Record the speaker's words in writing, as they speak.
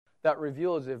that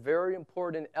reveals a very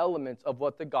important element of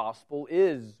what the gospel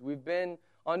is. We've been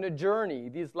on a journey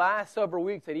these last several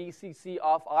weeks at ECC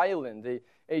Off Island,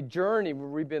 a journey where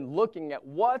we've been looking at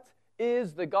what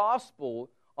is the gospel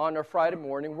on our Friday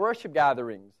morning worship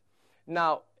gatherings.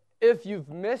 Now, if you've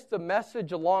missed a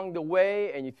message along the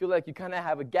way and you feel like you kind of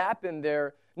have a gap in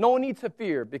there, no need to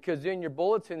fear, because in your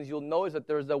bulletins you'll notice that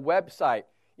there's a website,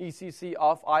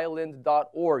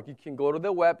 eccoffisland.org. You can go to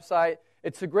the website.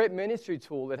 It's a great ministry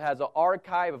tool. It has an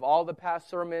archive of all the past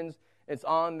sermons. It's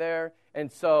on there.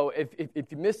 And so if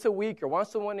you miss a week or want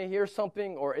someone to hear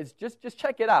something, or it's just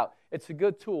check it out. It's a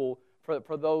good tool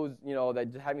for those that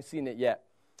just haven't seen it yet.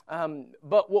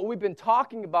 But what we've been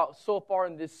talking about so far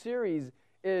in this series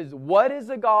is what is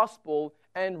the gospel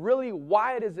and really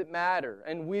why does it matter?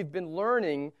 And we've been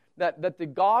learning that the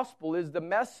gospel is the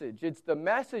message. It's the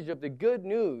message of the good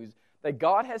news that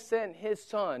God has sent His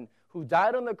Son, who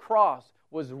died on the cross,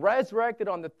 was resurrected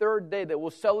on the third day that we'll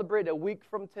celebrate a week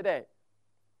from today.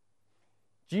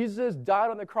 Jesus died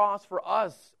on the cross for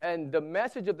us, and the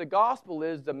message of the gospel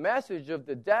is the message of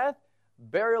the death,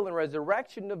 burial, and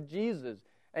resurrection of Jesus.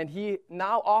 And He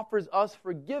now offers us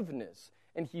forgiveness.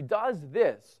 And He does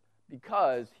this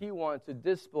because He wants to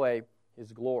display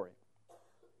His glory.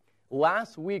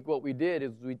 Last week, what we did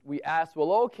is we asked,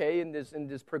 well, okay, in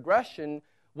this progression,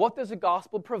 what does the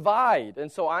gospel provide?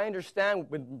 And so I understand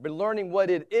we've been learning what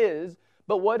it is,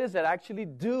 but what does it actually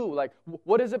do? Like,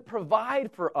 what does it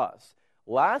provide for us?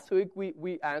 Last week,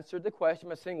 we answered the question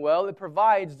by saying, well, it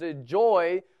provides the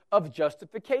joy of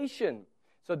justification.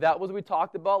 So that was what we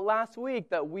talked about last week,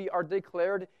 that we are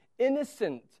declared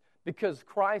innocent because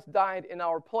Christ died in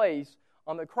our place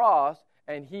on the cross,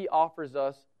 and He offers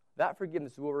us that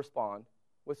forgiveness. We'll respond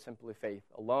with simply faith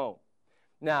alone.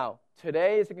 Now,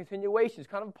 today is a continuation. It's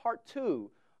kind of part 2,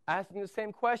 asking the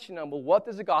same question on, well, what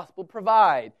does the gospel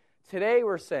provide? Today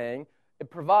we're saying it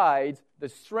provides the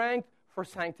strength for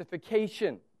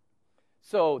sanctification.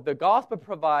 So the gospel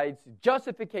provides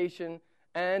justification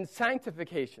and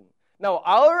sanctification. Now,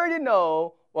 I already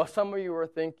know what some of you are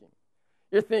thinking.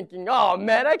 You're thinking, oh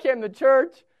man, I came to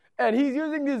church and he's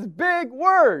using these big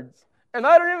words and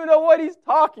I don't even know what he's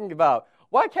talking about.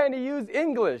 Why can't he use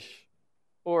English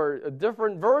or a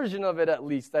different version of it at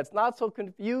least that's not so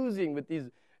confusing with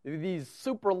these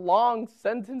super long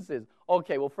sentences?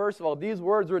 Okay, well, first of all, these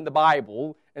words are in the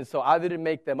Bible, and so I didn't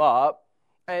make them up.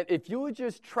 And if you would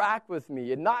just track with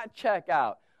me and not check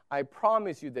out, I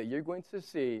promise you that you're going to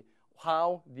see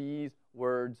how these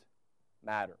words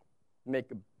matter, make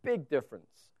a big difference.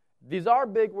 These are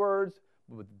big words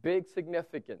with big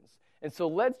significance. And so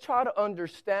let's try to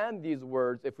understand these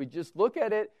words if we just look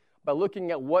at it by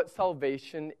looking at what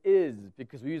salvation is,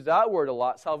 because we use that word a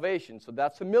lot, salvation, so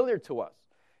that's familiar to us.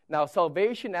 Now,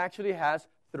 salvation actually has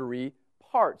 3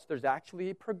 parts. There's actually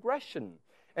a progression.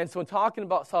 And so when talking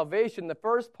about salvation, the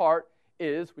first part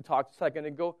is, we talked a second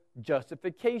ago,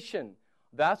 justification.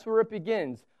 That's where it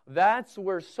begins. That's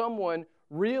where someone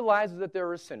realizes that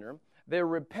they're a sinner, they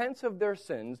repent of their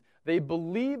sins, they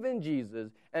believe in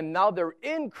Jesus, and now they're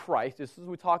in Christ. This is what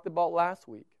we talked about last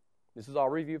week. This is our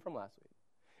review from last week.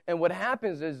 And what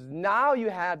happens is now you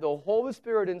have the Holy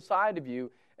Spirit inside of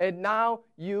you, and now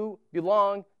you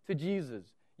belong to Jesus.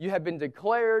 You have been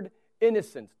declared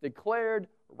innocent, declared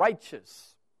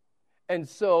righteous. And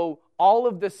so all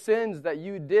of the sins that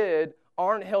you did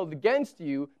aren't held against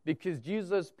you because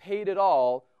Jesus paid it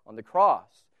all on the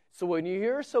cross. So when you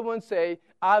hear someone say,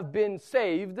 I've been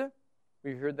saved,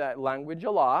 we heard that language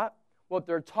a lot. What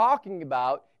they're talking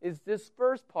about is this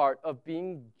first part of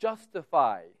being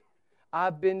justified.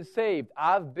 I've been saved.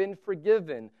 I've been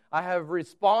forgiven. I have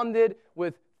responded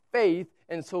with faith,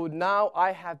 and so now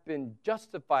I have been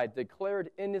justified, declared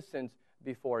innocent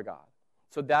before God.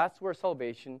 So that's where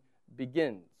salvation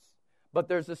begins. But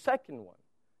there's a second one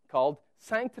called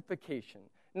sanctification.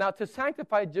 Now, to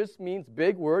sanctify just means,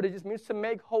 big word, it just means to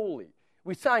make holy.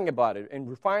 We sang about it in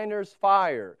Refiner's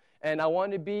Fire. And I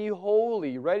want to be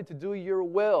holy, ready to do your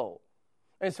will.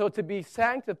 And so to be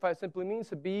sanctified simply means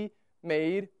to be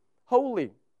made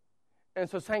holy. And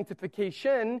so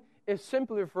sanctification is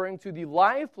simply referring to the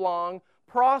lifelong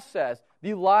process,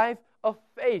 the life of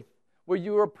faith, where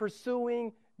you are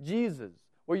pursuing Jesus,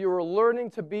 where you are learning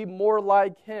to be more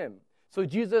like Him. So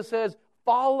Jesus says,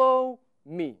 follow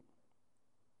me.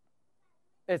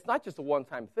 It's not just a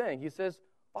one-time thing. He says,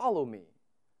 follow me.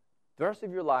 The rest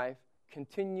of your life,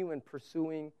 continue in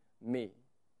pursuing me.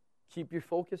 Keep your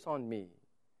focus on me.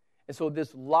 And so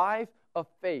this life of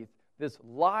faith, this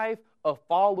life of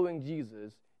following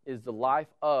Jesus is the life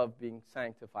of being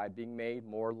sanctified, being made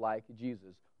more like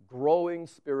Jesus, growing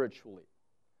spiritually.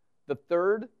 The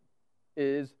third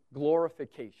is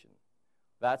glorification.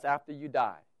 That's after you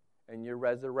die and you're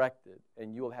resurrected,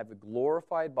 and you will have a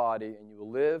glorified body, and you will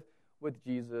live with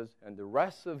Jesus and the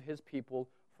rest of his people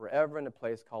forever in a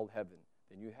place called heaven,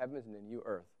 the new heavens and the new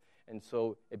earth. And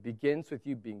so it begins with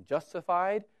you being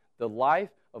justified, the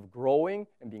life of growing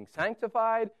and being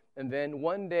sanctified, and then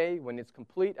one day, when it's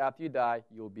complete, after you die,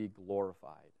 you'll be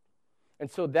glorified.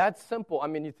 And so that's simple. I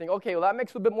mean, you think, okay, well, that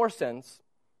makes a bit more sense,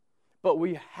 but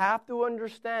we have to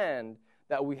understand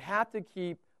that we have to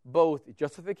keep both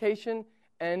justification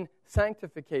and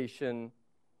sanctification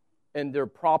in their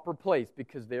proper place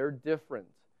because they're different.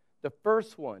 The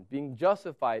first one, being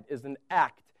justified, is an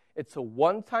act. It's a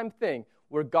one-time thing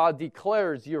where God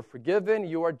declares you're forgiven,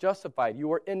 you are justified,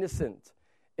 you are innocent.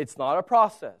 It's not a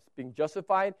process. Being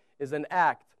justified is an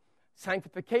act.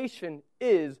 Sanctification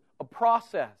is a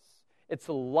process. It's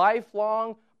a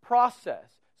lifelong process.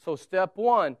 So step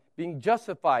one, being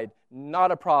justified,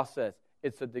 not a process.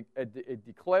 It's a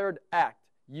declared act.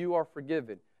 You are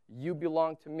forgiven. You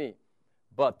belong to me.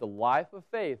 But the life of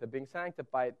faith of being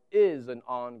sanctified is an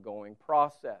ongoing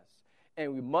process.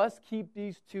 And we must keep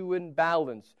these two in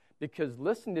balance because,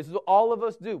 listen, this is what all of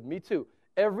us do. Me too.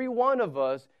 Every one of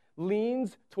us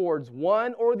leans towards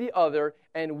one or the other,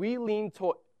 and we lean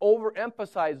to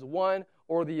overemphasize one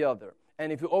or the other.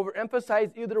 And if you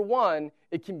overemphasize either one,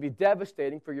 it can be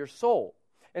devastating for your soul.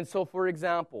 And so, for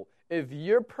example, if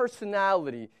your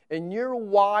personality and you're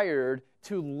wired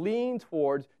to lean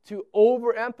towards, to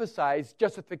overemphasize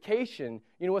justification,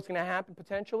 you know what's going to happen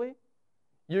potentially?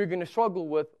 You're going to struggle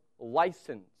with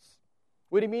license.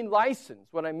 What do you mean license?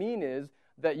 What I mean is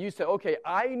that you say, okay,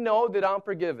 I know that I'm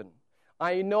forgiven.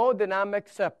 I know that I'm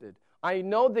accepted. I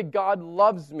know that God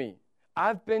loves me.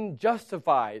 I've been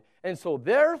justified. And so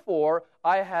therefore,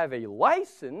 I have a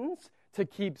license to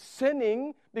keep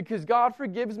sinning because God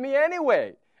forgives me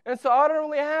anyway. And so I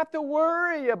don't really have to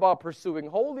worry about pursuing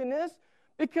holiness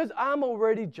because I'm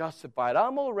already justified.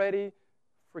 I'm already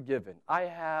forgiven. I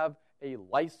have a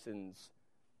license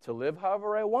to live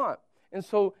however I want. And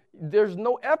so there's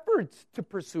no effort to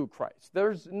pursue Christ.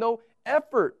 There's no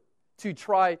effort to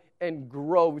try and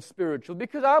grow spiritually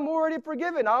because I'm already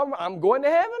forgiven. I'm going to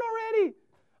heaven already.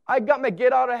 I got my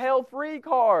get out of hell free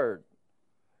card.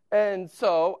 And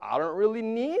so I don't really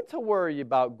need to worry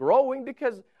about growing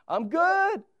because I'm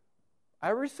good. I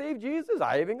received Jesus.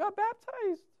 I even got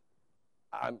baptized.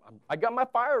 I got my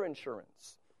fire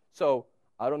insurance. So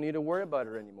I don't need to worry about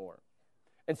it anymore.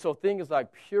 And so things like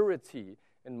purity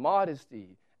and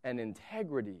modesty and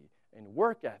integrity and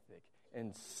work ethic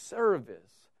and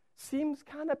service seems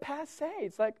kind of passé.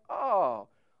 It's like, oh,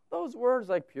 those words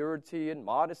like purity and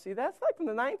modesty, that's like from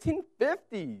the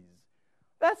 1950s.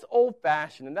 That's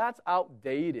old-fashioned and that's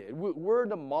outdated. We're in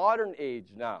the modern age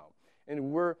now.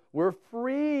 And we're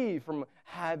free from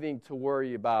having to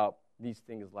worry about these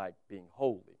things like being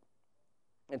holy.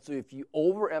 And so if you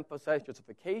overemphasize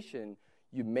justification,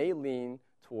 you may lean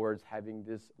towards having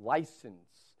this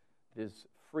license, this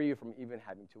free from even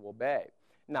having to obey.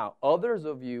 Now, others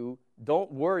of you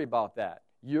don't worry about that.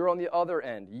 You're on the other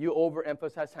end. You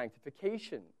overemphasize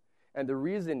sanctification. And the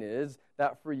reason is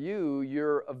that for you,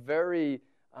 you're a very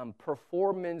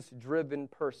performance-driven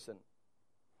person.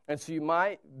 And so you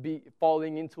might be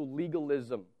falling into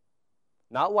legalism.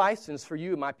 Not license. For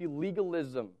you, it might be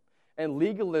legalism. And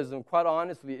legalism, quite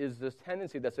honestly, is this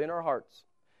tendency that's in our hearts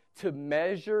to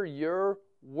measure your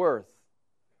worth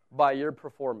by your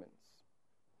performance.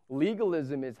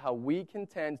 Legalism is how we can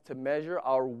tend to measure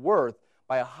our worth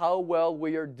by how well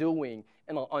we are doing.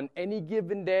 And on any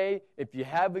given day, if you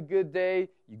have a good day,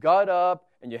 you got up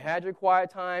and you had your quiet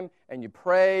time and you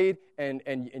prayed and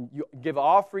you give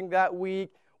offering that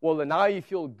week, well, then now you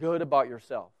feel good about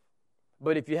yourself.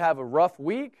 But if you have a rough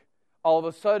week, all of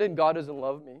a sudden, God doesn't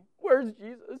love me. Where's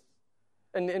Jesus?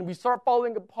 And we start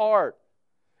falling apart.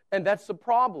 And that's the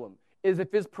problem, is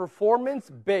if it's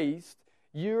performance-based,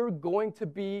 you're going to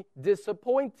be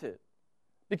disappointed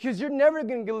because you're never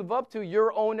going to live up to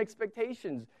your own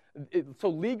expectations. So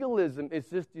legalism is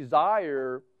this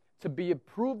desire to be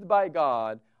approved by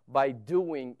God by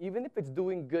doing, even if it's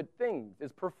doing good things.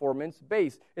 It's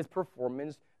performance-based. It's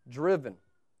performance-driven.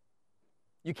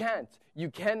 You can't. You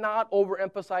cannot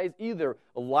overemphasize either.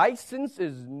 License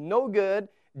is no good,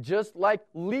 just like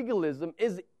legalism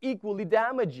is equally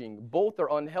damaging. Both are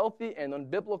unhealthy and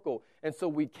unbiblical. And so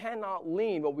we cannot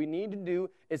lean. What we need to do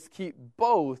is keep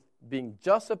both being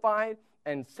justified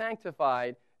and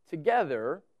sanctified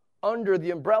together under the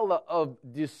umbrella of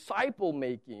disciple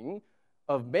making,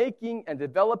 of making and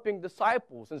developing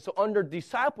disciples. And so under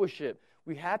discipleship,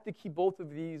 we have to keep both of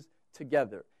these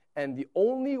together. And the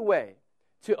only way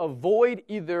to avoid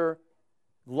either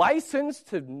license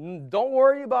to don't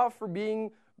worry about for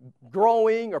being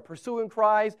growing or pursuing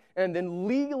Christ, and then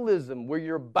legalism, where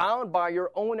you're bound by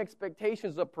your own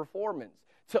expectations of performance.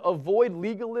 To avoid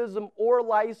legalism or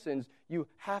license, you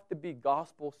have to be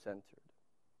gospel-centered.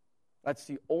 That's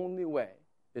the only way,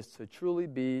 is to truly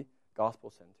be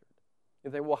gospel-centered.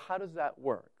 You think, well, how does that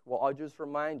work? Well, I'll just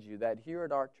remind you that here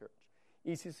at our church,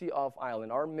 ECC Off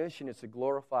Island, our mission is to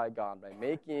glorify God by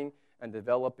making and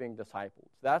developing disciples.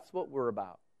 That's what we're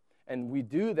about. And we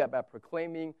do that by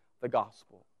proclaiming the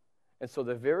gospel. And so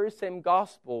the very same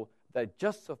gospel that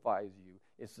justifies you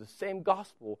is the same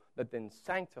gospel that then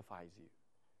sanctifies you.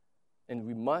 And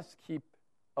we must keep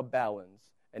a balance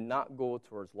and not go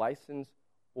towards license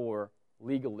or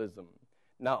legalism.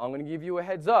 Now, I'm going to give you a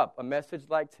heads up, a message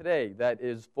like today that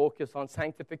is focused on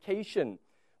sanctification.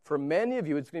 For many of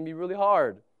you, it's going to be really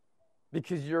hard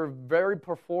because you're very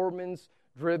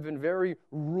performance-driven, very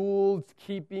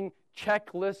rules-keeping,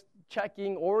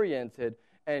 checklist-checking oriented,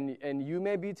 and you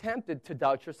may be tempted to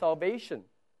doubt your salvation.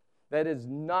 That is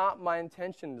not my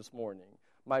intention this morning.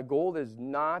 My goal is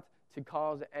not to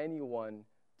cause anyone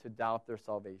to doubt their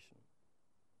salvation.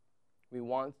 We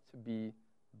want to be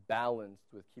balanced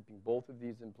with keeping both of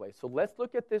these in place. So let's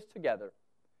look at this together.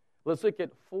 Let's look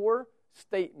at 4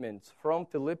 statements from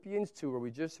Philippians 2, where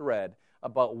we just read,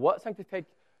 about what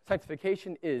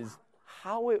sanctification is,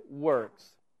 how it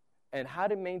works, and how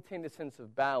to maintain the sense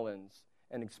of balance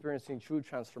and experiencing true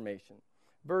transformation.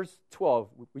 Verse 12,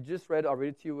 we just read, I'll read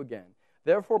it to you again.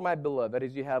 Therefore, my beloved,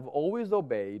 as you have always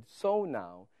obeyed, so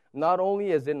now, not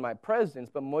only as in my presence,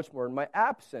 but much more in my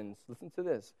absence, listen to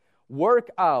this, work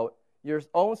out your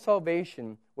own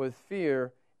salvation with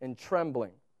fear and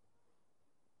trembling.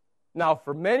 Now,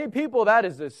 for many people, that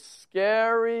is a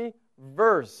scary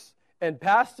verse. And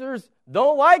pastors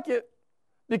don't like it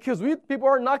because people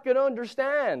are not going to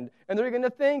understand. And they're going to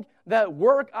think that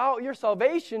work out your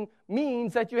salvation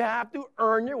means that you have to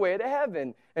earn your way to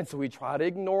heaven. And so we try to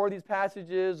ignore these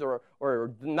passages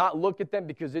or not look at them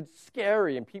because it's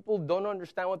scary and people don't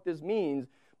understand what this means.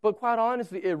 But quite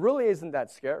honestly, it really isn't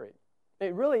that scary.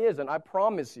 It really isn't, I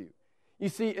promise you. You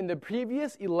see, in the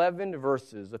previous 11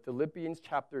 verses of Philippians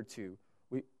chapter 2,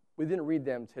 we didn't read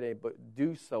them today, but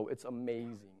do so. It's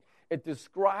amazing. It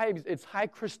describes, it's high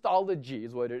Christology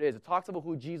is what it is. It talks about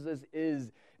who Jesus is.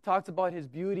 It talks about his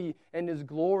beauty and his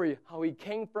glory, how he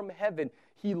came from heaven.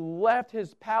 He left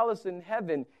his palace in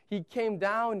heaven. He came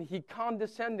down, he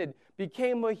condescended,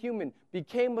 became a human,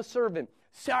 became a servant,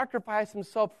 sacrificed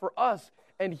himself for us,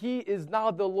 and he is now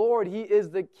the Lord. He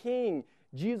is the King.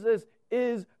 Jesus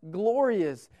is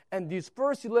glorious. And these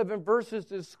first 11 verses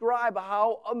describe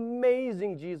how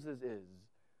amazing Jesus is.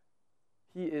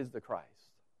 He is the Christ.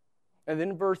 And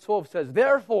then verse 12 says,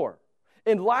 therefore,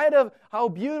 in light of how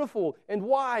beautiful and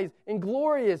wise and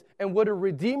glorious and what a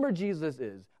Redeemer Jesus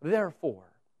is, therefore,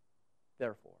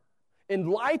 in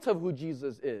light of who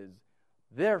Jesus is,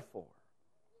 therefore,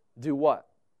 do what?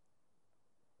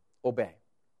 Obey.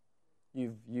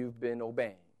 You've been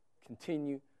obeying.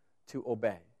 Continue to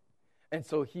obey. And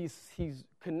so he's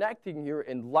connecting here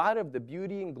in light of the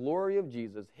beauty and glory of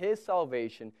Jesus, his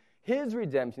salvation, his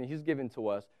redemption he's given to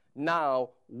us.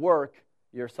 Now work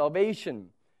your salvation.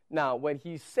 Now, when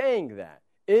he's saying that,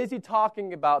 is he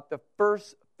talking about the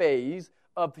first phase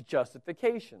of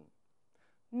justification?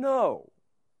 No.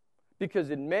 Because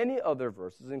in many other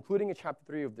verses, including in chapter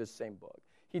 3 of this same book,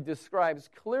 he describes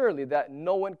clearly that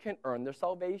no one can earn their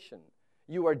salvation.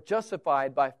 You are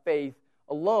justified by faith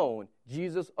alone.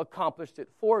 Jesus accomplished it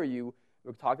for you.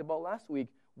 We talked about last week.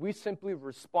 We simply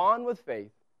respond with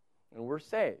faith, and we're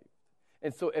saved.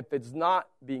 And so if it's not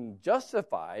being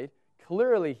justified,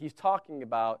 clearly he's talking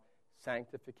about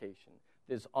sanctification,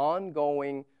 this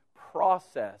ongoing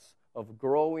process of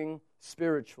growing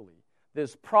spiritually,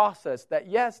 this process that,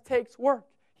 yes, takes work.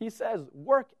 He says,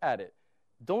 work at it.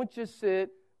 Don't just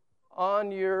sit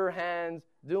on your hands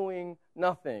doing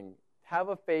nothing. Have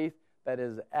a faith that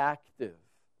is active.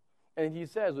 And he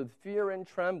says, with fear and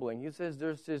trembling, he says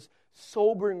there's this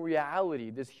sobering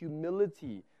reality, this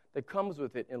humility that comes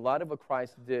with it in light of what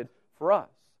Christ did for us.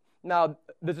 Now,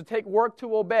 does it take work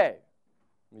to obey?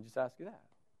 Let me just ask you that.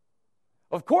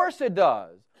 Of course it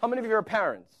does. How many of you are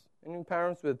parents? Any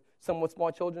parents with somewhat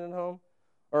small children at home?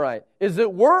 All right. Is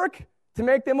it work to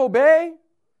make them obey?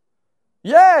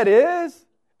 Yeah, it is.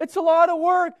 It's a lot of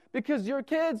work because your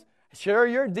kids share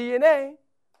your DNA.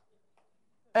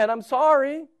 And I'm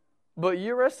sorry, but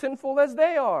you're as sinful as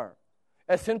they are.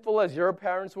 As sinful as your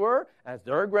parents were, as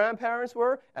their grandparents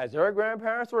were, as their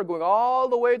grandparents were, going all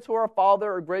the way to our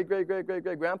father or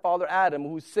great-great-great-great-great-grandfather Adam,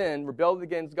 who sinned, rebelled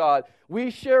against God.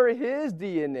 We share his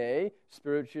DNA,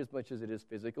 spiritually as much as it is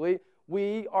physically,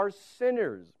 We are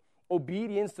sinners.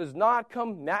 Obedience does not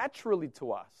come naturally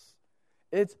to us.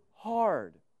 It's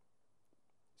hard.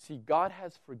 See, God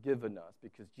has forgiven us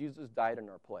because Jesus died in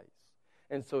our place.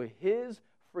 And so his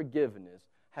forgiveness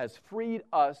has freed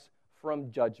us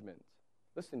from judgment.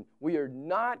 Listen, we are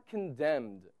not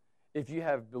condemned. If you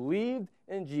have believed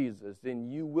in Jesus, then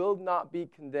you will not be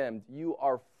condemned. You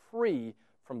are free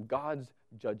from God's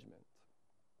judgment.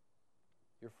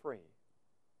 You're free.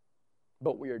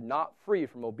 But we are not free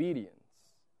from obedience.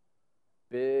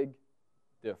 Big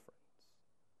difference.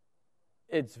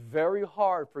 It's very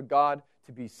hard for God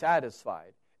to be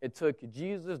satisfied. It took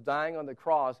Jesus dying on the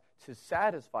cross to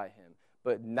satisfy him.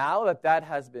 But now that that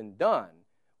has been done,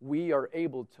 we are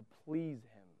able to please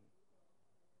him.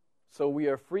 So we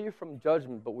are free from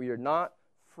judgment, but we are not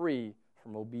free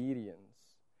from obedience.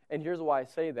 And here's why I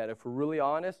say that. If we're really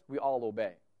honest, we all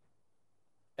obey.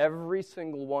 Every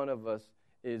single one of us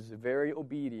is very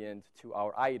obedient to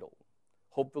our idol.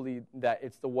 Hopefully that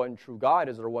it's the one true God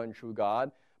is our one true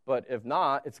God. But if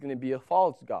not, it's going to be a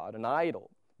false god, an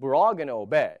idol. We're all going to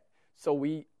obey. So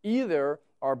we either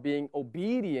are being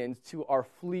obedient to our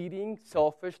fleeting,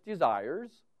 selfish desires,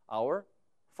 our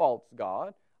false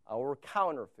god, our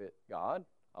counterfeit god,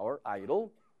 our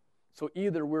idol. So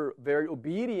either we're very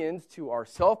obedient to our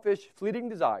selfish, fleeting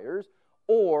desires,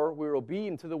 or we're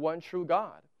obedient to the one true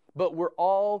God. But we're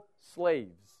all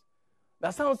slaves.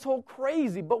 That sounds so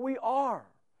crazy, but we are.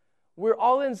 We're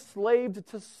all enslaved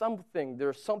to something.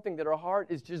 There's something that our heart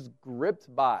is just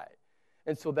gripped by.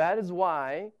 And so that is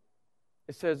why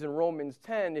it says in Romans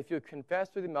 10, if you confess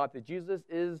with your mouth that Jesus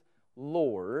is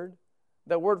Lord,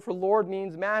 that word for Lord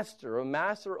means master. A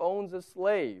master owns a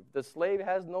slave. The slave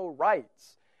has no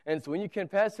rights. And so when you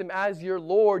confess him as your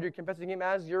Lord, you're confessing him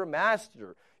as your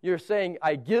master. You're saying,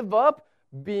 I give up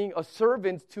being a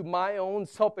servant to my own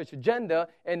selfish agenda,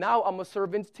 and now I'm a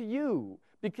servant to you.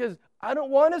 Because I don't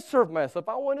want to serve myself.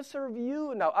 I want to serve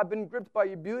you now. I've been gripped by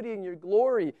your beauty and your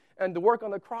glory and the work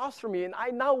on the cross for me, and I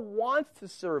now want to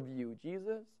serve you,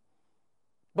 Jesus.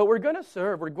 But we're going to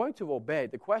serve. We're going to obey.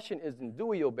 The question isn't, do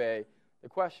we obey? The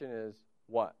question is,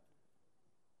 what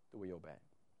do we obey?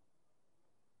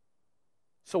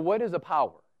 So what is a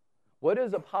power? What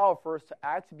is a power for us to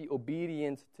actually be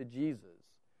obedient to Jesus?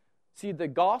 See, the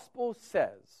gospel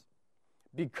says,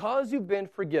 because you've been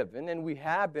forgiven, and we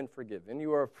have been forgiven,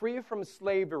 you are free from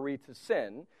slavery to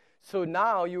sin, so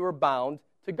now you are bound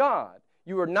to God.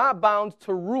 You are not bound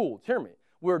to rules. Hear me.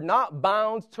 We're not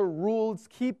bound to rules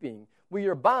keeping. We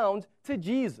are bound to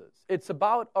Jesus. It's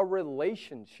about a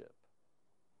relationship.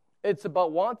 It's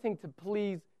about wanting to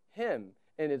please him.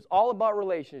 And it's all about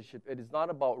relationship. It is not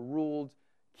about rules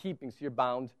keeping. So you're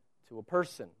bound to a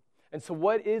person. And so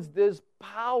what is this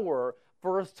power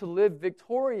for us to live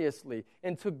victoriously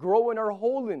and to grow in our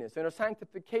holiness and our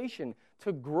sanctification,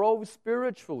 to grow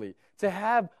spiritually, to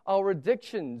have our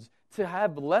addictions, to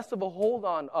have less of a hold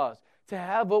on us, to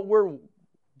have what we're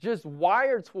just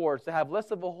wired towards, to have less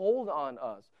of a hold on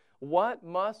us? What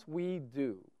must we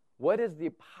do? What is the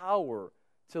power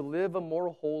to live a more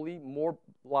holy, more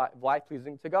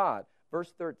life-pleasing to God?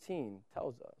 Verse 13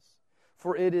 tells us,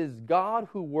 for it is God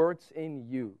who works in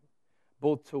you,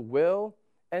 both to will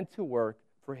and to work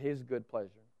for his good pleasure.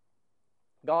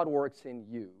 God works in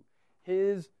you.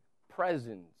 His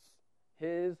presence,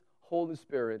 his Holy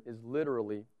Spirit is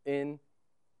literally in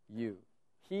you.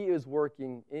 He is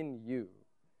working in you.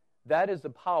 That is the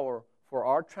power for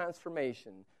our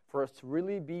transformation, for us to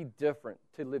really be different,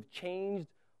 to live changed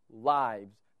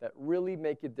lives that really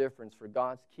make a difference for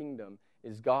God's kingdom,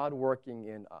 is God working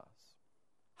in us.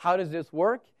 How does this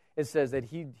work? It says that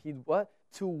he what?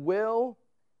 To will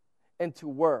and to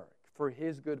work for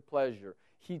his good pleasure.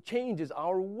 He changes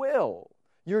our will.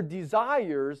 Your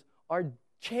desires are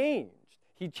changed.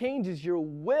 He changes your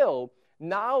will.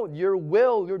 Now your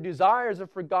will, your desires are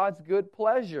for God's good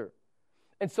pleasure.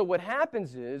 And so what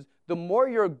happens is, the more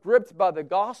you're gripped by the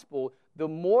gospel, the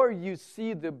more you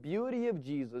see the beauty of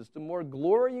Jesus, the more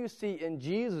glory you see in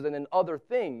Jesus and in other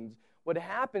things, what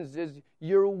happens is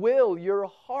your will, your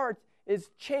heart is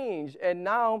changed, and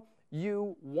now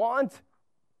you want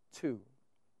to.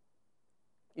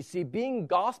 You see, being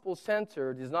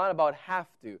gospel-centered is not about have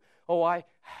to. Oh, I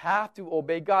have to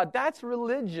obey God. That's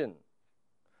religion.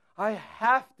 I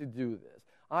have to do this.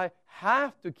 I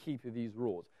have to keep these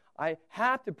rules. I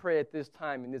have to pray at this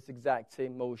time in this exact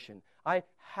same motion. I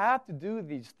have to do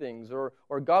these things, or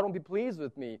God won't be pleased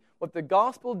with me. What the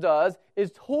gospel does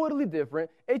is totally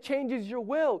different. It changes your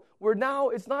will, where now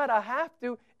it's not a have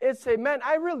to, it's a, man,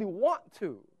 I really want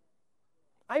to.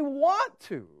 I want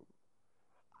to.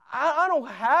 I don't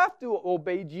have to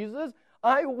obey Jesus.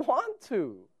 I want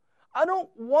to. I don't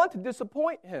want to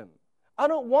disappoint him. I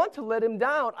don't want to let him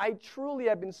down. I truly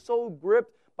have been so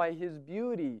gripped by his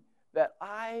beauty that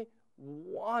I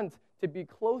want to be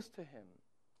close to him.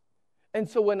 And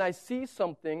so when I see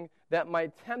something that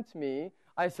might tempt me,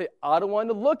 I say, I don't want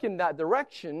to look in that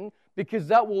direction because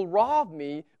that will rob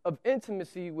me of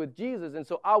intimacy with Jesus. And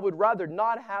so I would rather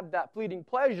not have that fleeting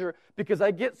pleasure because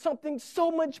I get something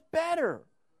so much better.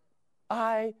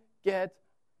 I get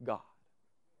God,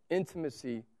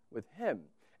 intimacy with him.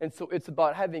 And so it's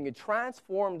about having a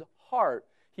transformed heart.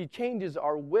 He changes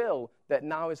our will that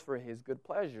now is for his good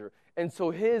pleasure. And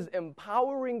so his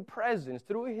empowering presence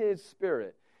through his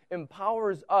Spirit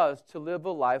empowers us to live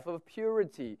a life of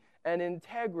purity and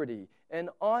integrity and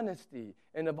honesty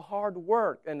and of hard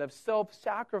work and of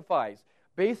self-sacrifice.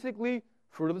 Basically,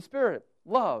 fruit of the Spirit: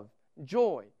 love,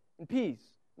 joy, and peace,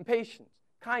 and patience,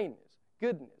 kindness,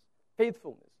 goodness,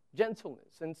 faithfulness,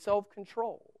 gentleness, and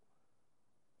self-control.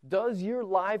 Does your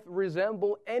life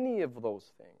resemble any of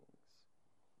those things?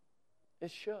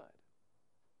 It should.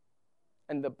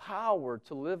 And the power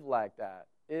to live like that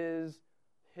is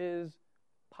his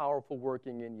powerful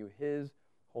working in you, his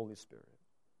Holy Spirit.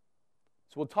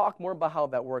 So we'll talk more about how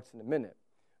that works in a minute.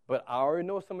 But I already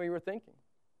know some of you are thinking,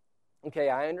 okay,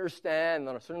 I understand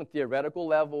on a certain theoretical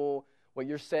level what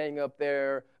you're saying up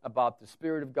there about the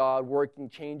Spirit of God working,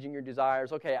 changing your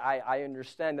desires. Okay, I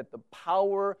understand that the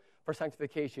power for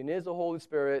sanctification is the Holy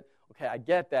Spirit. Okay, I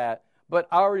get that. But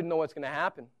I already know what's going to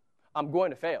happen. I'm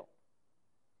going to fail.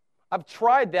 I've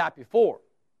tried that before.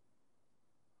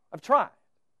 I've tried.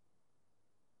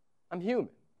 I'm human.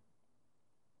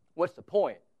 What's the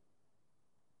point?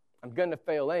 I'm going to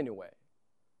fail anyway.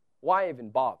 Why even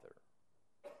bother?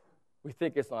 We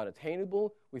think it's not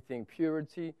attainable. We think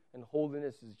purity and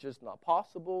holiness is just not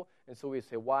possible. And so we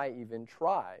say, why even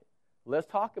try? Let's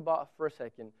talk about for a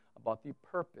second about the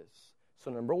purpose. So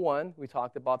number one, we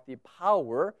talked about the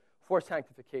power for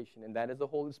sanctification, and that is the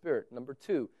Holy Spirit. Number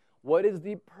two, what is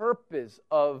the purpose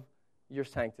of your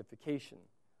sanctification?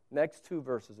 Next two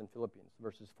verses in Philippians,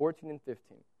 verses 14 and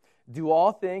 15. Do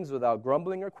all things without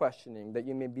grumbling or questioning, that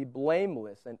you may be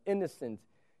blameless and innocent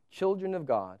children of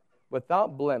God,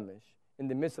 without blemish, in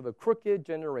the midst of a crooked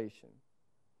generation,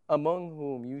 among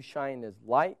whom you shine as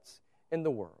lights in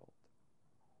the world.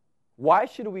 Why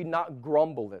should we not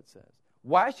grumble, it says?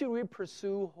 Why should we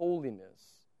pursue holiness?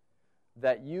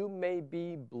 That you may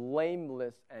be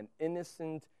blameless and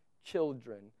innocent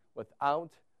children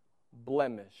without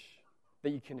blemish. That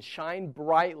you can shine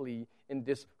brightly in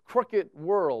this crooked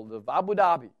world of Abu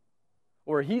Dhabi,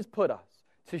 where he's put us,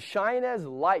 to shine as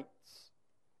lights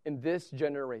in this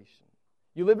generation.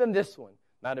 You live in this one,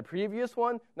 not a previous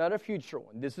one, not a future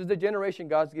one. This is the generation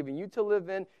God's giving you to live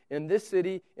in this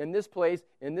city, in this place,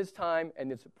 in this time,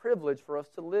 and it's a privilege for us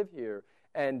to live here.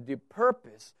 And the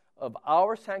purpose of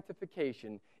our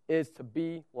sanctification is to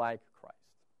be like Christ.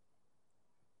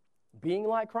 Being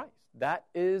like Christ, that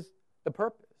is the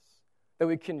purpose. That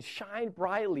we can shine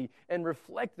brightly and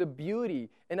reflect the beauty.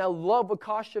 And I love what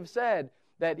Kashyap said,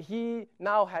 that he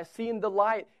now has seen the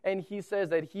light, and he says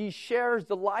that he shares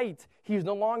the light. He's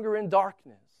no longer in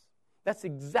darkness. That's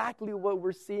exactly what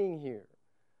we're seeing here.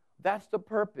 That's the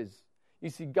purpose. You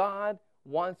see, God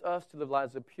wants us to live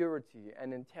lives of purity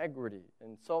and integrity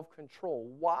and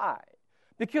self-control. Why?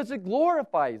 Because it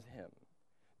glorifies him.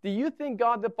 Do you think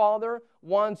God the Father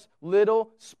wants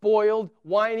little, spoiled,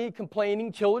 whiny,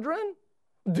 complaining children?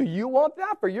 Do you want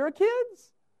that for your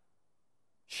kids?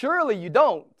 Surely you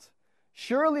don't.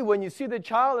 Surely when you see the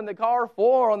child in the car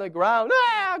floor on the ground,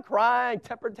 crying,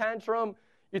 temper tantrum,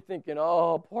 you're thinking,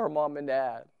 oh, poor mom and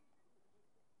dad.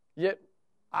 Yet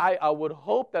I would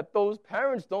hope that those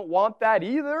parents don't want that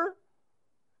either.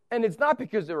 And it's not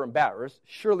because they're embarrassed.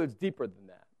 Surely it's deeper than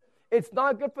that. It's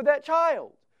not good for that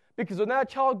child. Because when that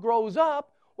child grows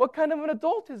up, what kind of an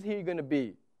adult is he going to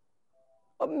be?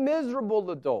 A miserable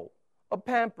adult. A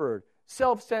pampered,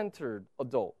 self-centered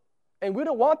adult. And we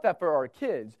don't want that for our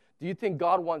kids. Do you think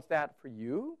God wants that for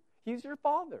you? He's your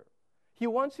Father. He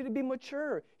wants you to be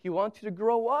mature. He wants you to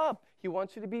grow up. He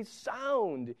wants you to be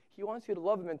sound. He wants you to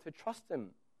love him and to trust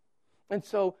him. And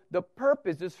so the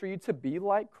purpose is for you to be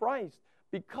like Christ,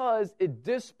 because it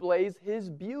displays his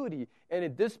beauty and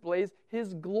it displays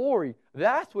his glory.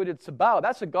 That's what it's about.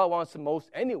 That's what God wants the most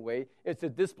anyway, is to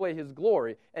display his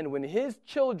glory. And when his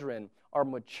children are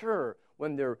mature,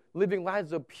 when they're living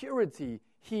lives of purity,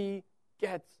 he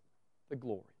gets the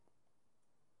glory.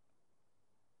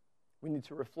 We need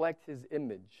to reflect his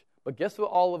image. But guess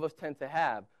what all of us tend to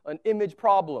have? An image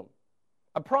problem.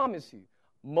 I promise you,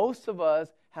 most of us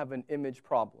have an image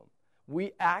problem.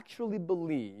 We actually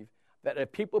believe that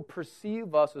if people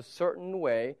perceive us a certain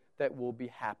way, that we'll be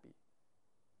happy.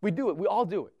 We do it. We all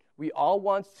do it. We all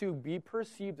want to be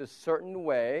perceived a certain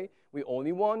way. We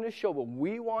only want to show what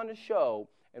we want to show,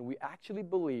 and we actually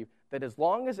believe that as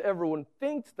long as everyone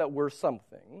thinks that we're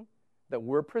something, that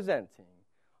we're presenting,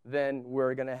 then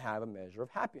we're going to have a measure of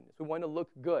happiness. We want to look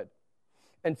good.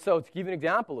 And so to give you an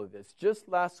example of this, just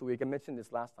last week, I mentioned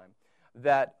this last time,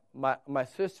 that my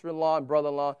sister-in-law and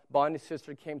brother-in-law, Bonnie's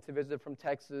sister, came to visit from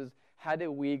Texas, had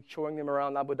a week showing them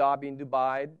around Abu Dhabi and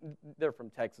Dubai. They're from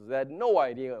Texas. They had no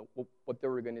idea what they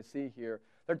were going to see here.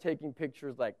 They're taking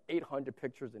pictures, like 800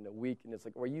 pictures in a week, and it's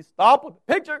like, will you stop with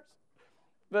the pictures?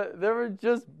 But they were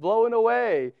just blown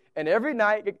away. And every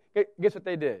night, guess what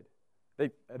they did?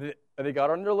 They got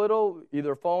on their little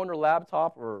either phone or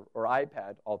laptop or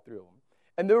iPad, all three of them.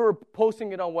 And they were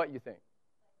posting it on what, you think?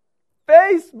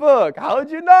 Facebook.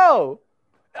 How'd you know?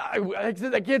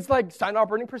 It's like standard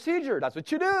operating procedure. That's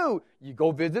what you do. You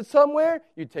go visit somewhere,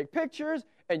 you take pictures,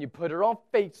 and you put it on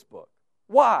Facebook.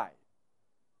 Why?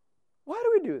 Why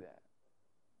do we do that?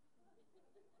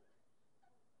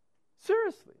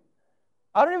 Seriously.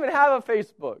 I don't even have a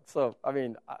Facebook. So,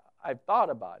 I've thought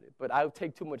about it, but I would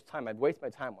take too much time. I'd waste my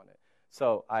time on it.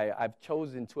 So I've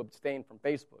chosen to abstain from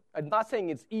Facebook. I'm not saying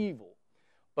it's evil,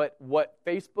 but what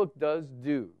Facebook does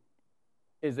do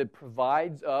is it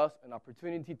provides us an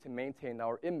opportunity to maintain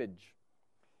our image.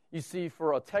 You see,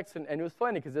 for a Texan, and it was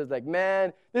funny because it was like,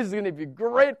 man, this is going to be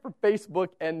great for Facebook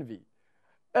envy.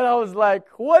 And I was like,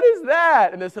 what is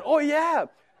that? And they said, oh yeah,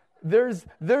 there's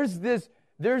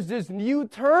this new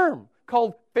term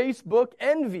called Facebook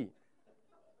envy.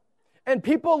 And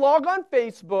people log on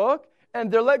Facebook,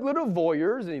 and they're like little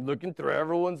voyeurs, and you're looking through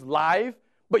everyone's life,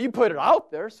 but you put it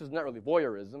out there, so it's not really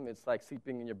voyeurism. It's like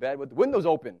sleeping in your bed with the windows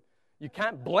open. You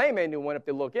can't blame anyone if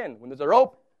they look in. Windows are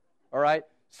open, all right?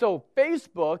 So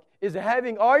Facebook is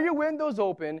having all your windows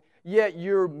open, yet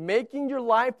you're making your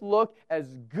life look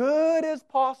as good as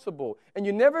possible, and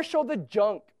you never show the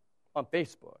junk on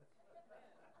Facebook.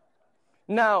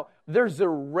 Now, there's a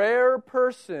rare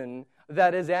person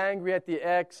that is angry at the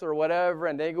ex or whatever,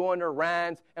 and they go on their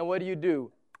rants, and what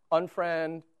do?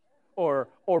 Unfriend or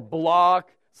block,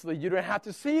 so that you don't have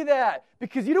to see that.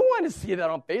 Because you don't want to see that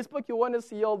on Facebook. You want to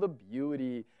see all the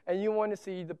beauty, and you want to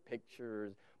see the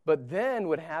pictures. But then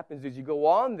what happens is you go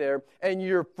on there, and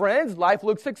your friend's life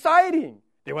looks exciting.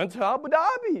 They went to Abu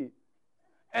Dhabi.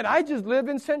 And I just live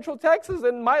in Central Texas,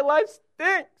 and my life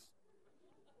stinks.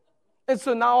 And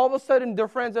so now all of a sudden, their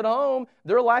friends at home,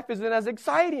 their life isn't as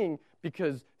exciting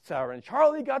because Sarah and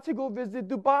Charlie got to go visit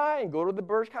Dubai and go to the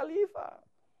Burj Khalifa.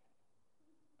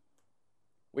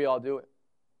 We all do it.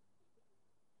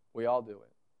 We all do it.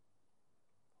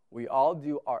 We all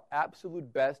do our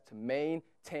absolute best to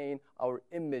maintain our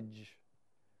image.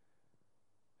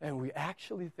 And we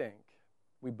actually think,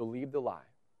 we believe the lie,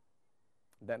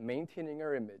 that maintaining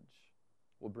our image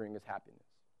will bring us happiness.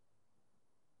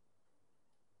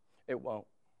 It won't.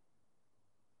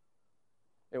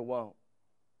 It won't.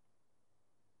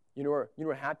 You know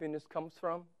where happiness comes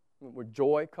from? Where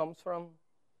joy comes from?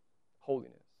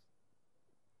 Holiness.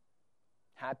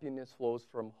 Happiness flows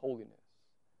from holiness.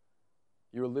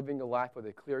 You're living a life with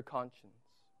a clear conscience.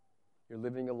 You're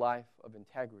living a life of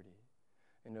integrity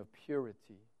and of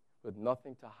purity with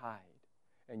nothing to hide.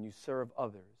 And you serve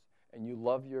others. And you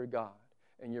love your God.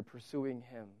 And you're pursuing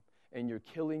Him. And you're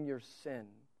killing your sin.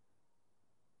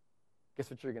 Guess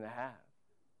what you're going to have?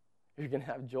 You're going to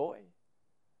have joy.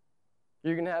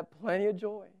 You're going to have plenty of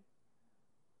joy.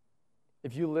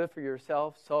 If you live for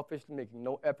yourself, selfishly, making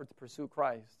no effort to pursue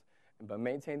Christ, and by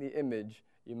maintaining the image,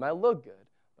 you might look good.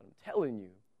 But I'm telling you,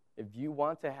 if you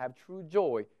want to have true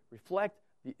joy, reflect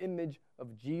the image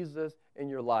of Jesus in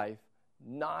your life,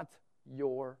 not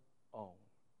your own.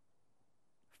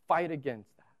 Fight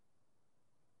against that.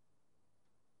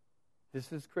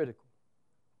 This is critical.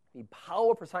 The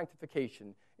power for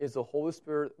sanctification is the Holy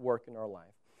Spirit work in our life.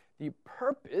 The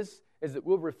purpose is that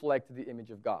we'll reflect the image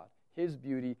of God, His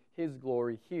beauty, His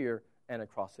glory here and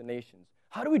across the nations.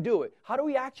 How do we do it? How do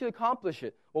we actually accomplish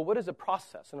it? Well, what is the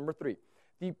process? Number 3,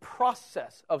 the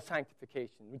process of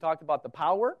sanctification. We talked about the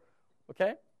power,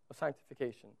 of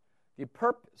sanctification. The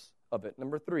purpose of it.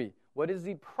 Number 3, what is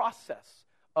the process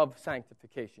of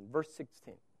sanctification? Verse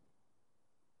 16.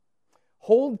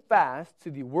 Hold fast to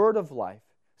the word of life,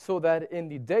 so that in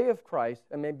the day of Christ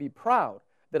I may be proud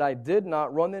that I did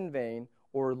not run in vain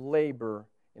or labor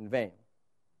in vain.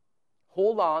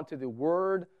 Hold on to the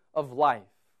word of life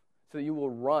so that you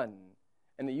will run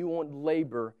and that you won't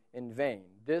labor in vain.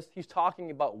 He's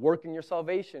talking about working your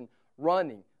salvation,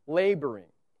 running, laboring.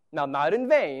 Now, not in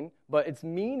vain, but it's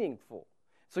meaningful.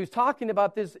 So he's talking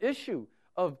about this issue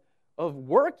of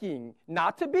working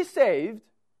not to be saved,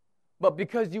 but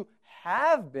because you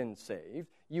have been saved,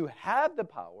 you have the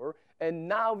power, and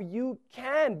now you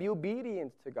can be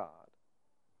obedient to God.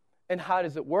 And how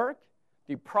does it work?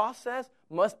 The process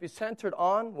must be centered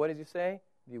on, what does he say?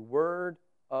 The word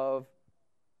of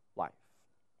life.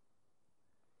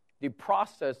 The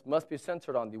process must be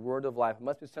centered on the word of life. It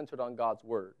must be centered on God's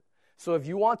word. So if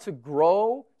you want to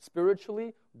grow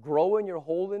spiritually, grow in your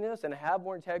holiness, and have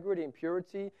more integrity and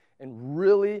purity, and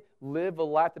really live a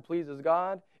life that pleases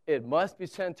God, it must be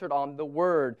centered on the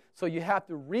word. So you have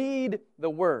to read the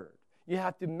word. You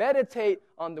have to meditate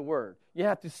on the word. You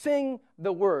have to sing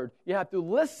the word. You have to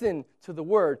listen to the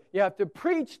word. You have to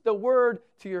preach the word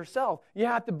to yourself. You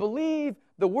have to believe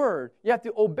the word. You have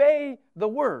to obey the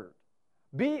word.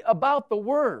 Be about the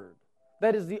word.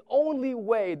 That is the only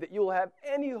way that you'll have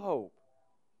any hope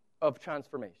of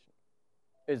transformation,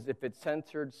 is if it's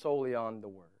centered solely on the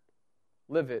word.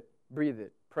 Live it, breathe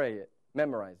it, pray it,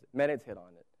 memorize it, meditate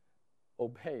on it,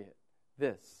 obey it.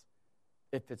 This,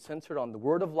 if it's centered on the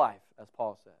word of life, as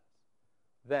Paul says,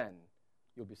 then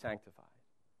you'll be sanctified.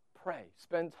 Pray,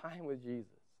 spend time with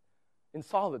Jesus in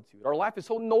solitude. Our life is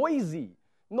so noisy,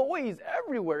 noise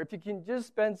everywhere. If you can just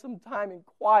spend some time in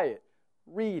quiet,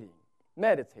 reading,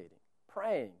 meditating,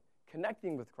 praying,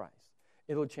 connecting with Christ,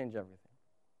 it'll change everything.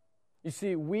 You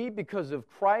see, we, because of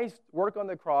Christ's work on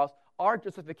the cross, our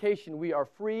justification, we are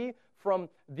free from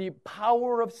the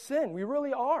power of sin. We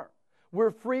really are.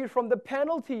 We're free from the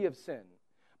penalty of sin,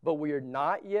 but we are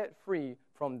not yet free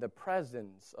from the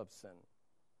presence of sin.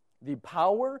 The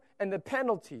power and the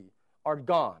penalty are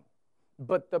gone,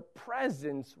 but the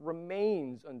presence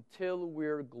remains until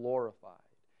we're glorified.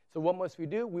 So what must we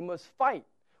do? We must fight.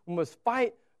 We must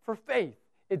fight for faith.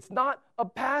 It's not a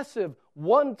passive,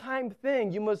 one-time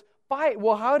thing. You must fight.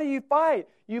 Well, how do you fight?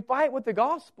 You fight with the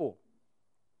gospel.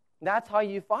 That's how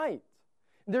you fight.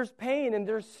 There's pain and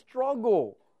there's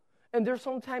struggle, and there's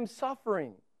sometimes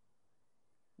suffering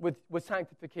with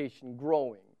sanctification,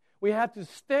 growing. We have to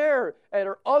stare at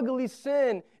our ugly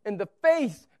sin in the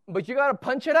face, but you got to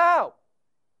punch it out.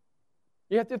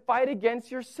 You have to fight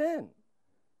against your sin.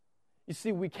 You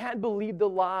see, we can't believe the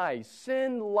lies.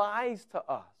 Sin lies to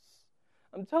us.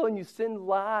 I'm telling you, sin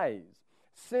lies.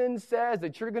 Sin says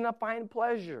that you're going to find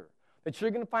pleasure, that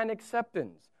you're going to find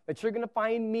acceptance, that you're going to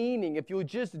find meaning if you'll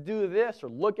just do this or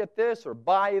look at this or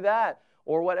buy that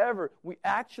or whatever. We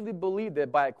actually believe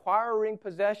that by acquiring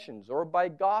possessions or by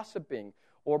gossiping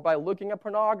or by looking at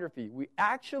pornography, we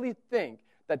actually think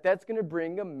that that's going to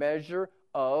bring a measure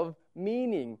of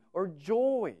meaning or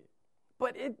joy.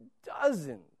 But it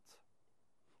doesn't.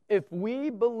 If we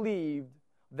believed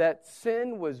that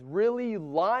sin was really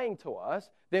lying to us,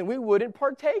 then we wouldn't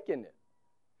partake in it.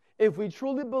 If we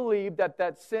truly believed that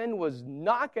that sin was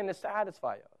not going to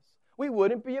satisfy us, we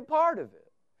wouldn't be a part of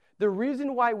it. The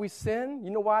reason why we sin, you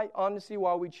know why, honestly,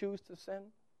 why we choose to sin?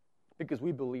 Because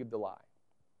we believe the lie.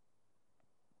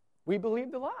 We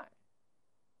believe the lie.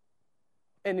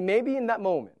 And maybe in that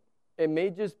moment, it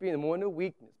may just be a moment of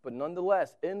weakness, but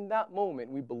nonetheless, in that moment,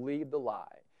 we believe the lie.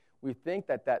 We think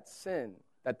that that sin,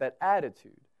 that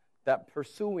attitude, that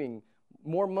pursuing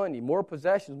more money, more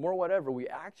possessions, more whatever, we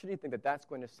actually think that that's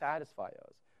going to satisfy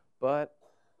us. But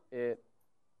it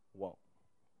won't.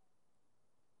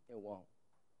 It won't.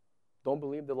 Don't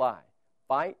believe the lie.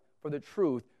 Fight for the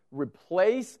truth.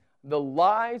 Replace the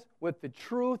lies with the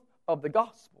truth of the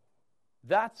gospel.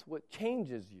 That's what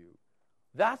changes you.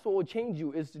 That's what will change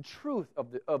you, is the truth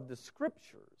of the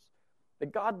scriptures.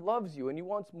 That God loves you and he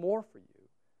wants more for you.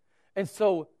 And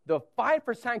so the fight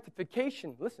for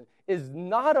sanctification, listen, is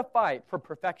not a fight for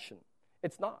perfection.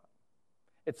 It's not.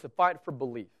 It's a fight for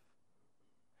belief.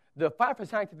 The fight for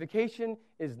sanctification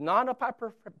is not a fight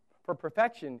for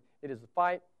perfection. It is a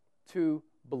fight to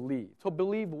believe. To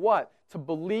believe what? To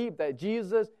believe that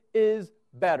Jesus is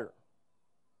better.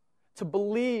 To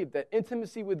believe that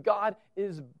intimacy with God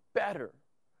is better,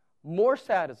 more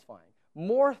satisfying,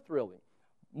 more thrilling,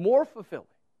 more fulfilling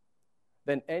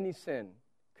than any sin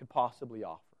could possibly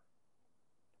offer.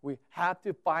 We have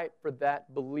to fight for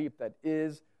that belief that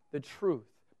is the truth.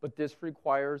 But this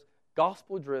requires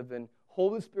gospel-driven,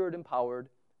 Holy Spirit-empowered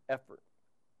effort.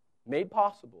 Made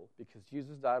possible because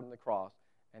Jesus died on the cross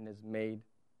and is made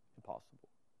impossible.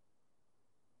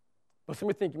 But some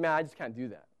are thinking, man, I just can't do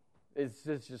that. It's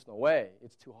just no way.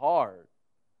 It's too hard.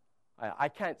 I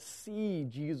can't see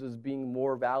Jesus being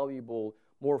more valuable,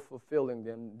 more fulfilling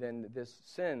than this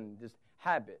sin, this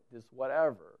habit, this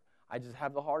whatever. I just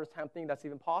have the hardest time thinking that's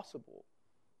even possible.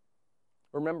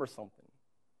 Remember something.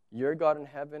 Your God in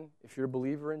heaven, if you're a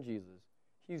believer in Jesus,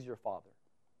 he's your Father.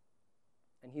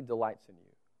 And he delights in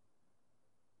you.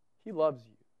 He loves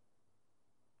you.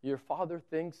 Your Father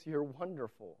thinks you're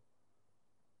wonderful.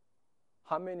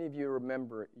 How many of you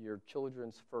remember your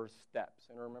children's first steps?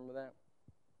 And remember that?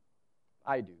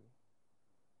 I do.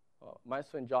 My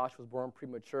son Josh was born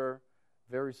premature,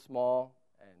 very small,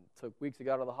 and took weeks to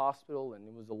get out of the hospital, and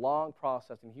it was a long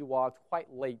process, and he walked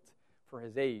quite late for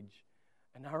his age.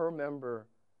 And I remember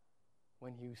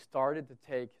when he started to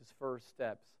take his first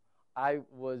steps, I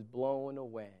was blown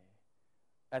away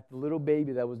at the little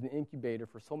baby that was in the incubator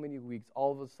for so many weeks.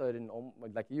 All of a sudden,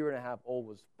 like a year and a half old,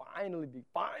 was finally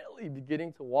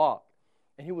beginning to walk.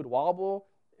 And he would wobble,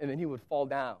 and then he would fall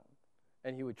down.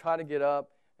 And he would try to get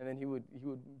up, and then he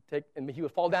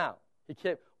would fall down. He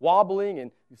kept wobbling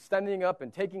and standing up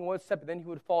and taking one step, and then he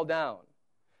would fall down.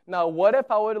 Now, what if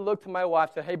I would have looked to my wife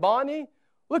and said, "Hey, Bonnie,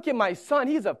 look at my son.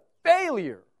 He's a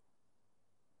failure.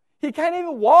 He can't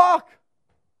even walk.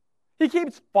 He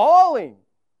keeps falling."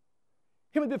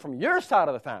 He would be from your side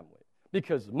of the family,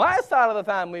 because my side of the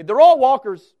family, they're all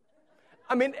walkers.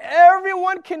 I mean,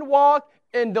 everyone can walk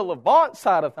in the Levant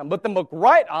side of the family, but the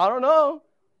McWright, I don't know.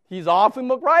 He's awfully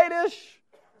McWright-ish.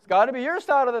 It's got to be your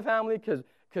side of the family,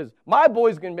 because my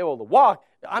boy's going to be able to walk.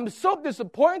 I'm so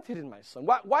disappointed in my son.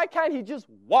 Why can't he just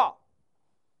walk?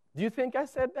 Do you think I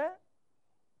said that?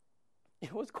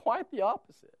 It was quite the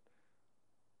opposite.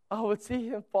 I would see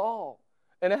him fall,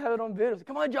 and I have it on video.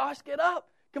 Come on, Josh, get up.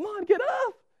 Come on, get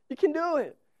up. You can do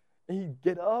it. And he'd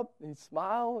get up, and he'd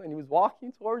smile, and he was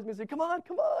walking towards me and say, "Come on,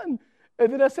 come on."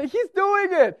 And then I say, "He's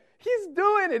doing it. He's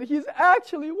doing it. He's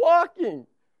actually walking."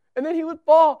 And then he would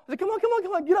fall. I say, "Come on, come on,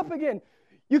 come on, get up again.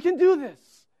 You can do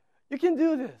this. You can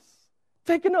do this.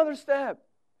 Take another step.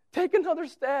 Take another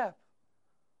step.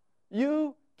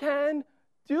 You can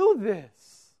do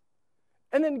this."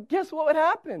 And then guess what would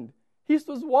happen? He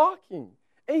was walking,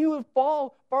 and he would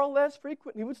fall far less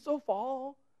frequently. He would still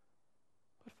fall,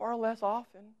 but far less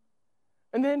often.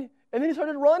 And then he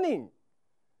started running,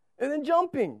 and then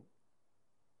jumping.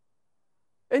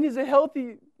 And he's a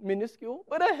healthy, minuscule,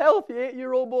 but a healthy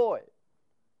 8-year-old boy.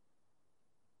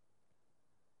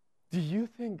 Do you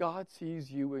think God sees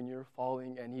you when you're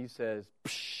falling and he says,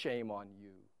 "Shame on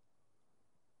you"?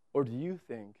 Or do you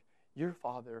think your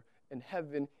Father in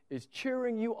heaven is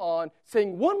cheering you on,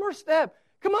 saying, "One more step.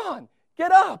 Come on,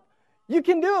 get up. You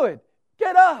can do it.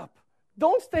 Get up.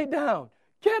 Don't stay down.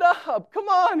 Get up. Come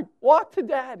on, walk to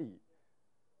Daddy"?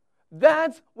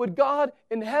 That's what God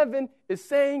in heaven is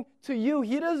saying to you.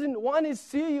 He doesn't want to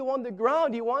see you on the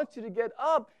ground. He wants you to get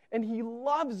up, and he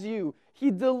loves you.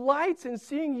 He delights in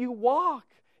seeing you walk.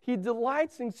 He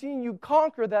delights in seeing you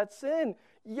conquer that sin.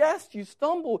 Yes, you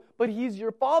stumble, but he's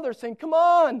your Father saying, "Come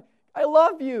on, I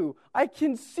love you. I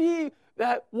can see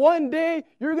that one day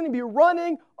you're going to be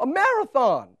running a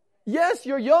marathon. Yes,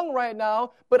 you're young right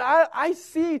now, but I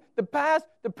see the past,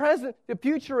 the present, the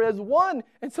future as one.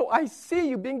 And so I see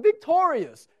you being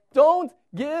victorious. Don't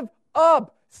give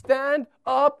up. Stand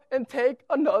up and take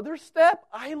another step.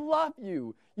 I love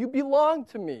you. You belong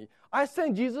to me. I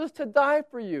sent Jesus to die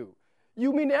for you.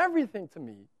 You mean everything to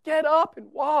me. Get up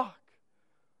and walk."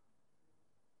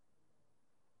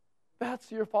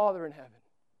 That's your Father in heaven.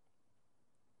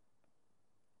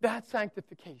 That's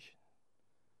sanctification.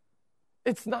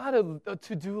 It's not a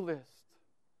to-do list.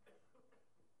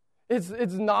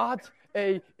 It's not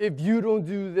a, "if you don't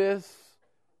do this,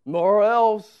 nor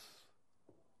else."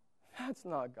 That's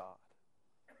not God.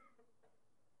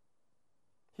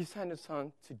 He sent his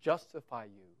Son to justify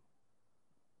you.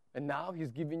 And now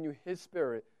he's giving you his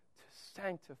Spirit to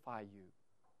sanctify you,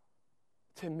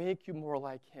 to make you more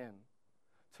like him,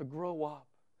 to grow up,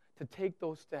 to take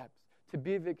those steps, to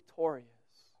be victorious.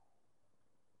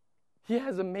 He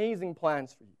has amazing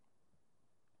plans for you.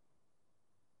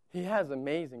 He has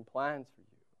amazing plans for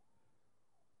you.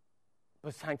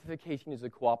 But sanctification is a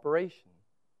cooperation.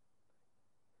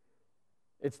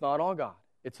 It's not all God.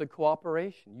 It's a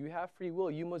cooperation. You have free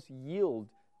will. You must yield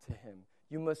to him.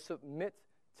 You must submit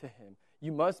to him.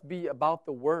 You must be about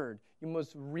the Word. You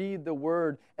must read the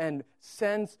Word and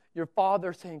sense your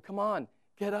Father saying, "Come on,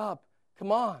 get up,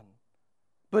 come on."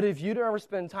 But if you don't ever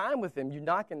spend time with him, you're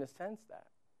not going to sense that.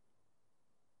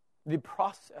 The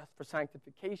process for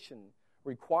sanctification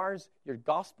requires your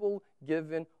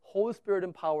gospel-given, Holy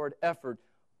Spirit-empowered effort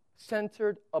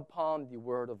centered upon the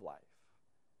Word of life.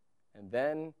 And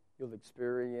then you'll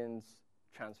experience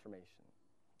transformation,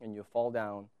 and you'll fall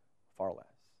down far less.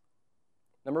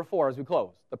 Number 4, as we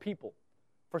close, the people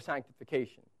for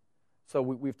sanctification. So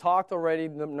we've talked already,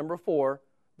 number 4,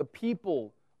 the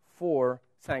people for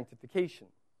sanctification.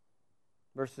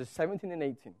 Verses 17 and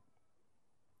 18.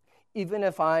 "Even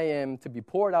if I am to be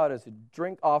poured out as a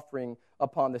drink offering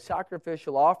upon the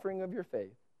sacrificial offering of your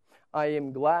faith, I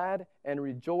am glad and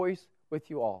rejoice with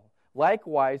you all.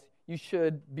 Likewise, you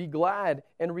should be glad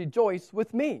and rejoice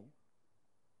with me.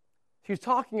 He's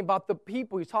talking about the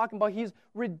people. He's talking about he's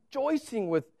rejoicing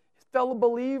with his fellow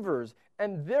believers,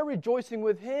 and they're rejoicing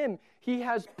with him. He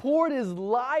has poured his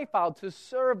life out to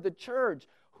serve the church.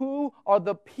 Who are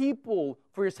the people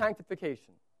for your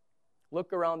sanctification?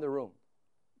 Look around the room.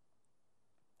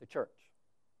 The church.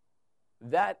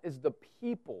 That is the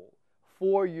people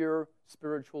for your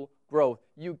spiritual growth.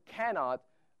 You cannot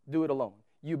do it alone.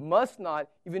 You must not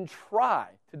even try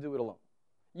to do it alone.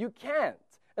 You can't.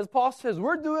 As Paul says,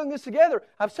 we're doing this together.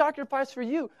 I've sacrificed for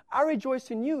you. I rejoice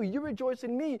in you. You rejoice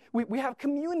in me. We have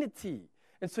community.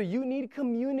 And so you need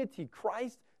community,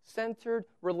 Christ-centered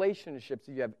relationships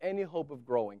if you have any hope of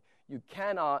growing. You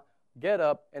cannot get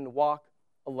up and walk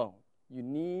alone. You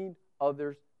need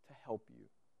others to help you.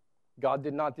 God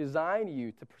did not design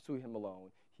you to pursue him alone.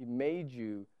 He made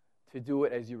you to do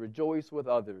it as you rejoice with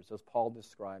others, as Paul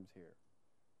describes here.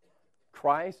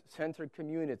 Christ-centered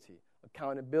community,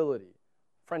 accountability,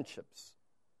 friendships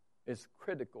is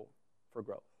critical for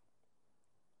growth.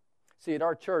 See, at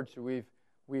our church, we've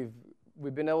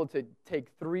been able to take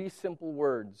 3 simple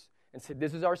words and say,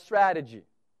 this is our strategy.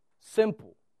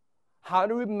 Simple. How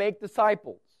do we make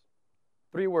disciples?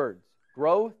 3 words.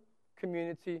 Growth,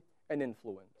 community, and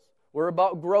influence. We're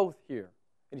about growth here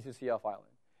at ECCF Island.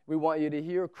 We want you to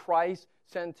hear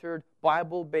Christ-centered,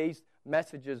 Bible-based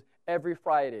messages every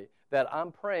Friday that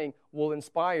I'm praying will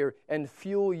inspire and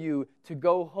fuel you to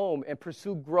go home and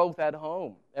pursue growth at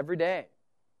home every day.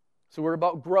 So we're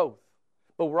about growth,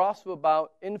 but we're also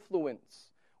about influence.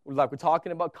 Like we're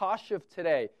talking about cost shift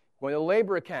today, going to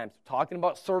labor camps, talking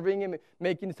about serving and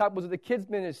making disciples of the kids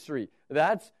ministry.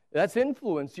 That's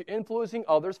influence. You're influencing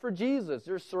others for Jesus.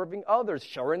 You're serving others,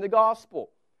 sharing the gospel.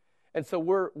 And so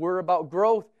we're about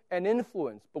growth and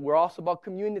influence, but we're also about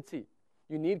community.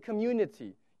 You need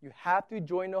community. You have to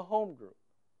join a home group.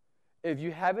 If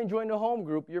you haven't joined a home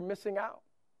group, you're missing out.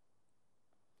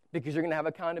 Because you're going to have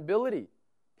accountability.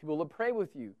 People will pray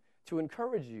with you, to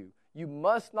encourage you. You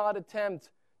must not attempt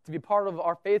to be part of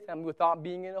our faith family without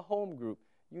being in a home group.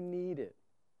 You need it.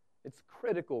 It's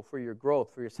critical for your growth,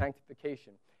 for your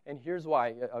sanctification. And here's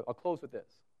why. I'll close with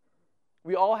this.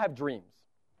 We all have dreams.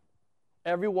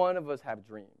 Every one of us have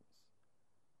dreams.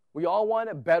 We all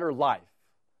want a better life.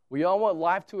 We all want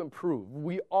life to improve.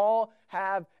 We all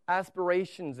have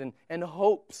aspirations and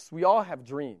hopes. We all have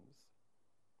dreams.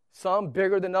 Some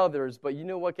bigger than others, but you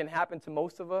know what can happen to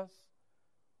most of us?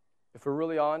 If we're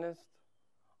really honest,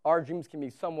 our dreams can be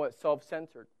somewhat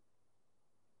self-centered.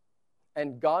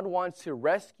 And God wants to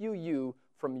rescue you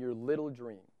from your little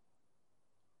dream.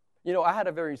 You know, I had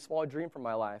a very small dream for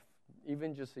my life,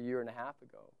 even just a year and a half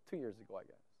ago, 2 years ago, I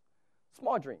guess.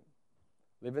 Small dream.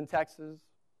 Live in Texas.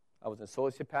 I was an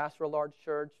associate pastor of a large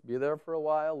church, be there for a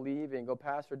while, leave, and go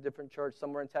pastor a different church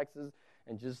somewhere in Texas,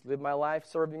 and just live my life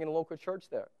serving in a local church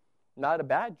there. Not a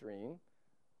bad dream,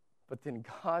 but then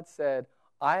God said,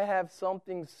 I have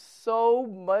something so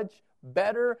much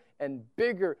better and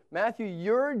bigger. Matthew,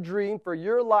 your dream for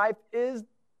your life is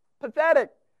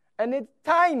pathetic, and it's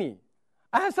tiny.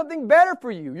 I have something better for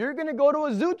you. You're going to go to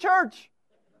a zoo church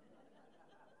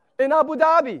in Abu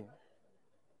Dhabi.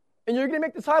 And you're going to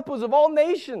make disciples of all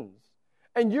nations.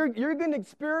 And you're going to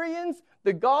experience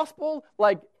the gospel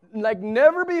like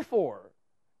never before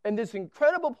in this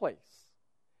incredible place.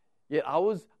 Yet I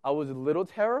was a little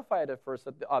terrified at first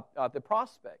at the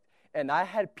prospect. And I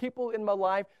had people in my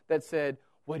life that said,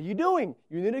 what are you doing?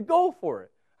 You need to go for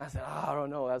it. I said, I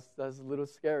don't know. That's a little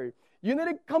scary. You need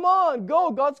to, come on, go.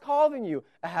 God's calling you.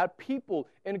 I had people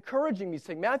encouraging me,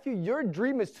 saying, Matthew, your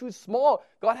dream is too small.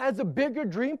 God has a bigger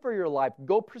dream for your life.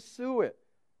 Go pursue it.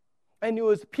 And it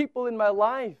was people in my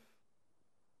life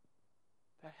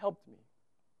that helped me,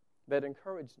 that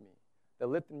encouraged me, that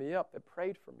lifted me up, that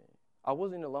prayed for me. I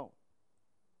wasn't alone.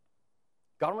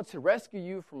 God wants to rescue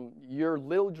you from your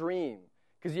little dream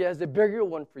because he has a bigger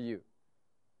one for you.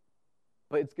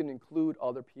 But it's going to include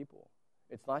other people.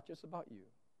 It's not just about you.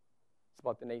 It's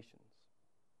about the nations.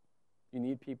 You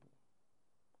need people.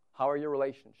 How are your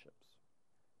relationships?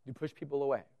 Do you push people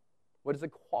away? What is the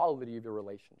quality of your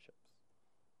relationships?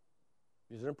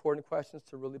 These are important questions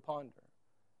to really ponder.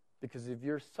 Because if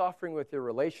you're suffering with your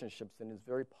relationships, then it's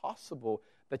very possible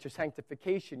that your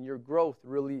sanctification, your growth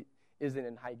really isn't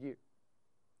in high gear.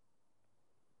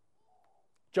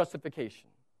 Justification,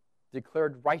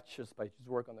 declared righteous by his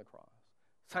work on the cross.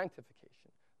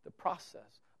 Sanctification, the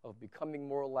process of becoming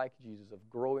more like Jesus, of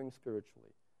growing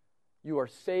spiritually. You are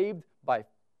saved by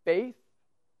faith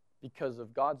because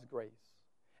of God's grace.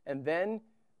 And then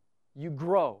you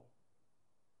grow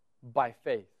by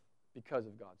faith because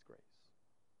of God's grace.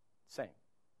 Same.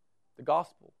 The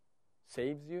gospel,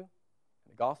 saves you, and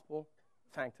the gospel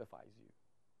sanctifies you.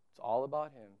 It's all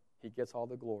about him. He gets all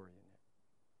the glory in it.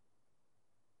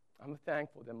 I'm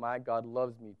thankful that my God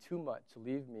loves me too much to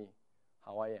leave me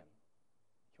how I am.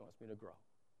 He wants me to grow.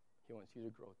 He wants you to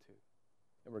grow too.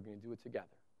 And we're going to do it together.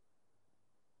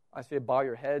 I say bow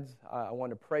your heads. I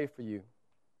want to pray for you.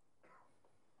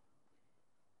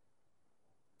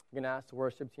 I'm going to ask the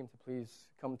worship team to please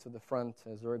come to the front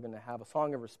as we're going to have a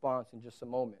song of response in just a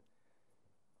moment.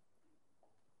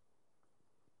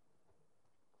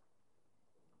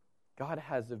 God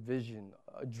has a vision,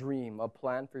 a dream, a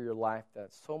plan for your life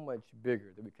that's so much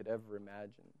bigger than we could ever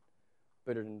imagine.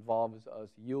 But it involves us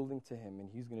yielding to him, and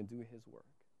he's going to do his work.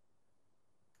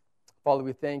 Father,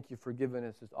 we thank you for giving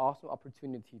us this awesome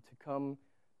opportunity to come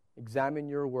examine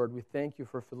your word. We thank you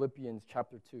for Philippians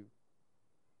chapter 2.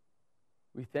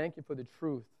 We thank you for the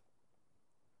truth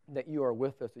that you are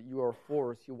with us, that you are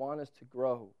for us. You want us to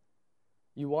grow.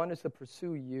 You want us to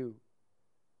pursue you.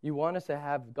 You want us to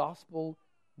have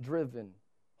gospel-driven,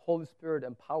 Holy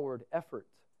Spirit-empowered effort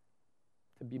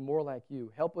to be more like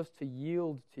you. Help us to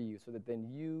yield to you so that then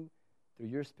you, through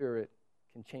your Spirit,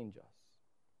 can change us.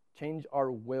 Change our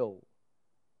will.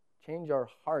 Change our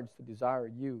hearts to desire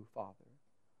you, Father.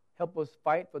 Help us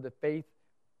fight for the faith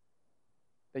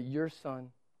that your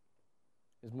Son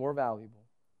is more valuable,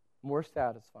 more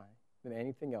satisfying than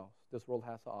anything else this world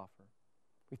has to offer.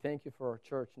 We thank you for our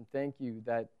church, and thank you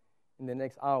that in the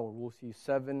next hour we'll see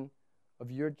 7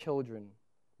 of your children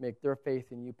make their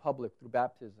faith in you public through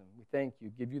baptism. We thank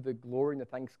you, give you the glory and the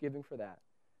thanksgiving for that.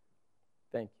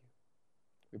 Thank you.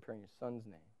 We pray in your Son's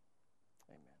name.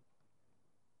 Amen.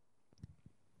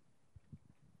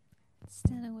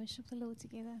 Stand and worship the Lord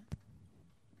together.